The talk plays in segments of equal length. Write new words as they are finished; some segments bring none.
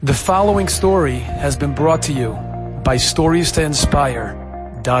The following story has been brought to you by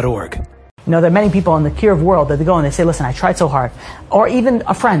StoriesToInspire.org. You know, there are many people in the Kirov world that they go and they say, listen, I tried so hard. Or even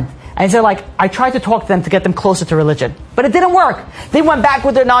a friend. And they're like, I tried to talk to them to get them closer to religion. But it didn't work. They went back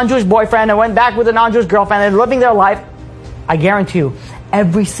with their non-Jewish boyfriend and went back with their non-Jewish girlfriend and they're living their life. I guarantee you,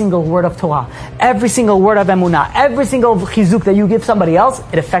 every single word of Torah, every single word of Emunah, every single chizuk that you give somebody else,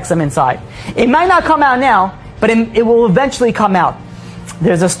 it affects them inside. It might not come out now, but it will eventually come out.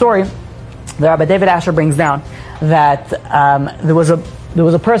 There's a story that Rabbi David Asher brings down that there was a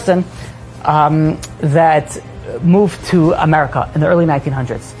person that moved to America in the early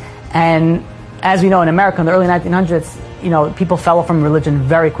 1900s, and as we know, in America in the early 1900s, you know, people fell from religion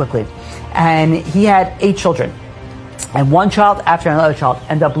very quickly, and he had 8 children, and one child after another child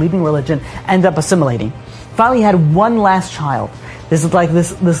ended up leaving religion, ended up assimilating. Finally, he had one last child. This is like the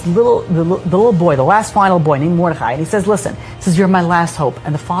little boy, the last final boy named Mordechai. And he says, listen, he says, you're my last hope.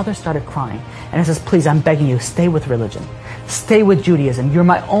 And the father started crying. And he says, please, I'm begging you, stay with religion. Stay with Judaism. You're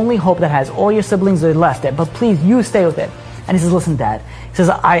my only hope that has all your siblings are left it. But please, you stay with it. And he says, listen, Dad. He says,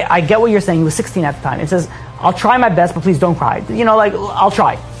 I get what you're saying. He was 16 at the time. He says, I'll try my best, but please don't cry. You know, like, I'll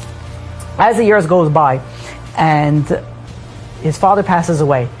try. As the years goes by, and his father passes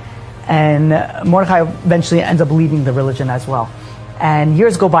away, and Mordechai eventually ends up leaving the religion as well. And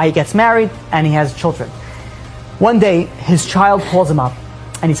years go by, he gets married, and he has children. One day, his child calls him up,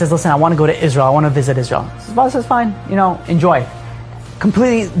 and he says, listen, I want to go to Israel, I want to visit Israel. His father says, fine, you know, enjoy.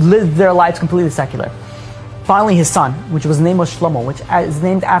 Completely live their lives completely secular. Finally, his son, which was named Shlomo, which is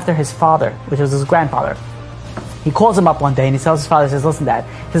named after his father, which was his grandfather. He calls him up one day, and he tells his father, he says, listen, Dad,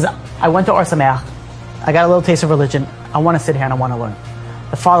 he says, I went to Or Sameach, I got a little taste of religion, I want to sit here and I want to learn.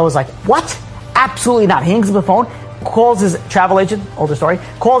 The father was like, what? Absolutely not. He hangs up the phone, calls his travel agent, older story,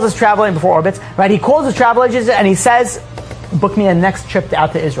 calls his travel agent before Orbitz, right? He calls his travel agent and he says, book me a next trip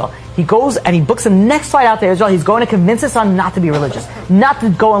out to Israel. He goes and he books the next flight out to Israel. He's going to convince his son not to be religious, not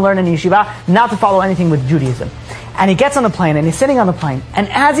to go and learn in yeshiva, not to follow anything with Judaism. And he gets on the plane and he's sitting on the plane. And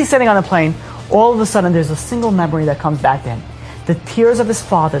as he's sitting on the plane, all of a sudden there's a single memory that comes back to him. The tears of his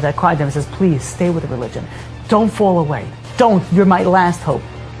father that cried to him and says, please stay with the religion. Don't fall away. Don't. You're my last hope.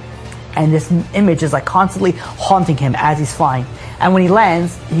 And this image is like constantly haunting him as he's flying. And when he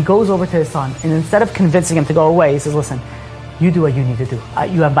lands, he goes over to his son, and instead of convincing him to go away, he says, listen, you do what you need to do.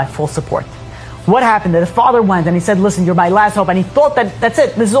 You have my full support. What happened? That the father went and he said, listen, you're my last hope. And he thought that that's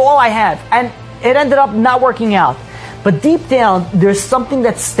it. This is all I have. And it ended up not working out. But deep down, there's something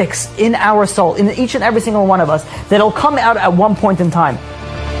that sticks in our soul, in each and every single one of us, that'll come out at one point in time.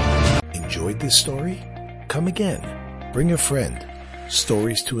 Enjoyed this story? Come again. Bring a friend.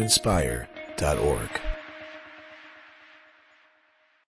 StoriesToInspire.org